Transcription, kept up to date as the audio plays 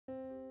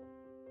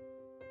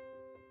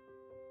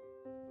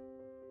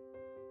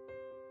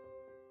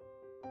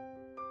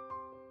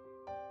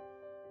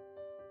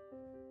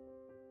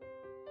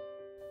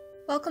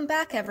Welcome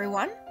back,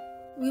 everyone.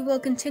 We will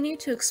continue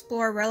to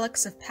explore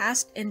relics of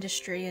past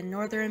industry in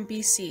northern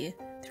BC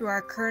through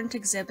our current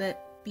exhibit,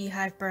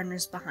 Beehive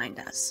Burners Behind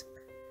Us.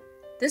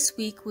 This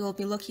week we will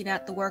be looking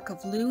at the work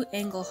of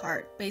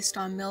Englehart based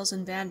on mills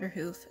in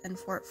Vanderhoof and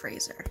Fort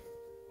Fraser.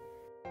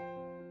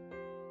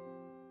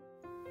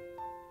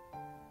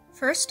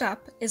 First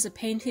up is a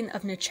painting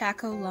of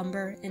Nechako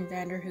lumber in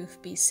Vanderhoof,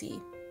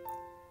 BC.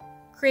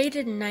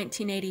 Created in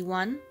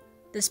 1981,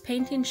 this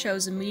painting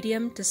shows a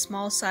medium to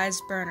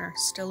small-sized burner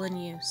still in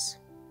use.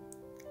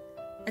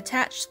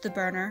 Attached to the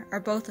burner are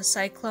both a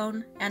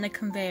cyclone and a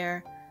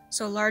conveyor,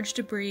 so large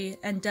debris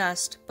and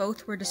dust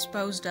both were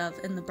disposed of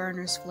in the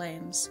burner's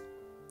flames.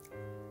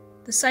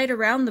 The site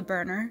around the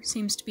burner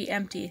seems to be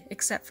empty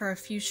except for a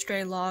few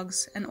stray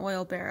logs and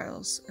oil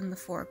barrels in the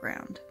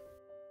foreground.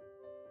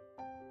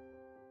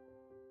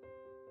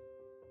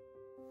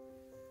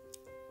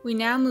 We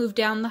now move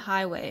down the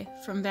highway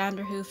from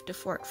Vanderhoof to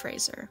Fort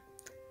Fraser.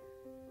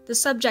 The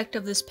subject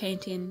of this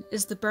painting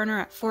is the burner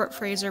at Fort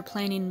Fraser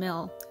Planing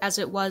Mill, as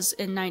it was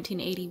in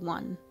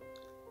 1981.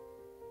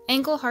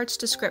 Englehart's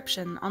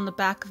description on the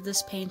back of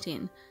this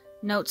painting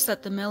notes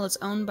that the mill is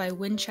owned by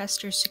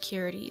Winchester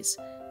Securities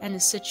and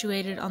is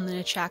situated on the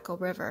Nechako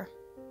River.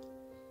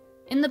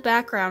 In the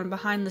background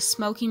behind the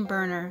smoking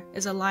burner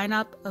is a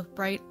lineup of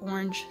bright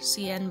orange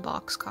CN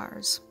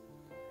boxcars.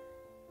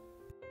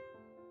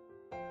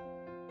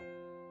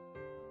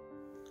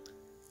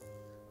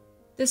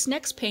 This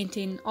next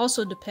painting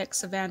also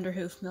depicts a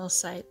Vanderhoof mill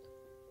site.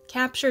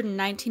 Captured in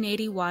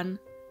 1981,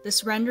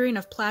 this rendering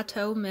of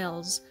plateau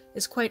mills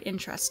is quite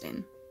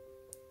interesting.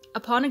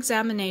 Upon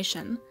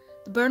examination,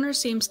 the burner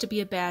seems to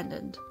be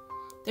abandoned.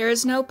 There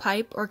is no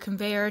pipe or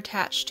conveyor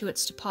attached to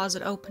its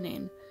deposit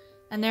opening,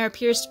 and there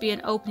appears to be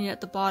an opening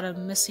at the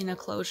bottom missing a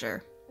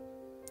closure.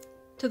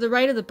 To the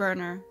right of the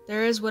burner,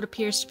 there is what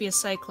appears to be a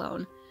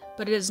cyclone,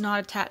 but it is not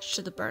attached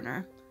to the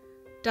burner.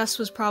 Dust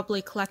was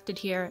probably collected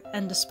here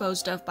and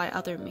disposed of by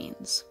other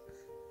means.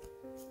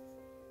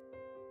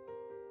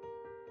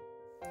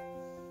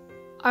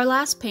 Our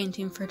last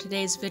painting for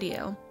today's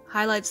video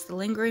highlights the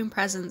lingering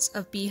presence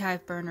of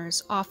beehive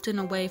burners often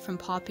away from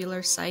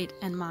popular sight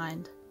and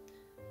mind.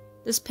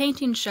 This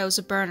painting shows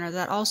a burner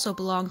that also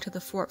belonged to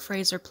the Fort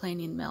Fraser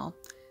planing mill.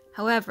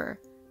 However,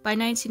 by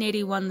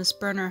 1981 this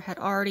burner had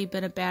already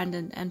been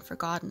abandoned and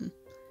forgotten.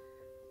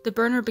 The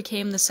burner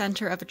became the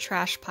center of a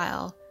trash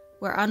pile,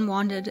 where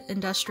unwanted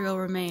industrial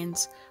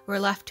remains were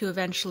left to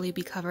eventually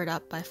be covered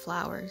up by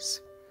flowers.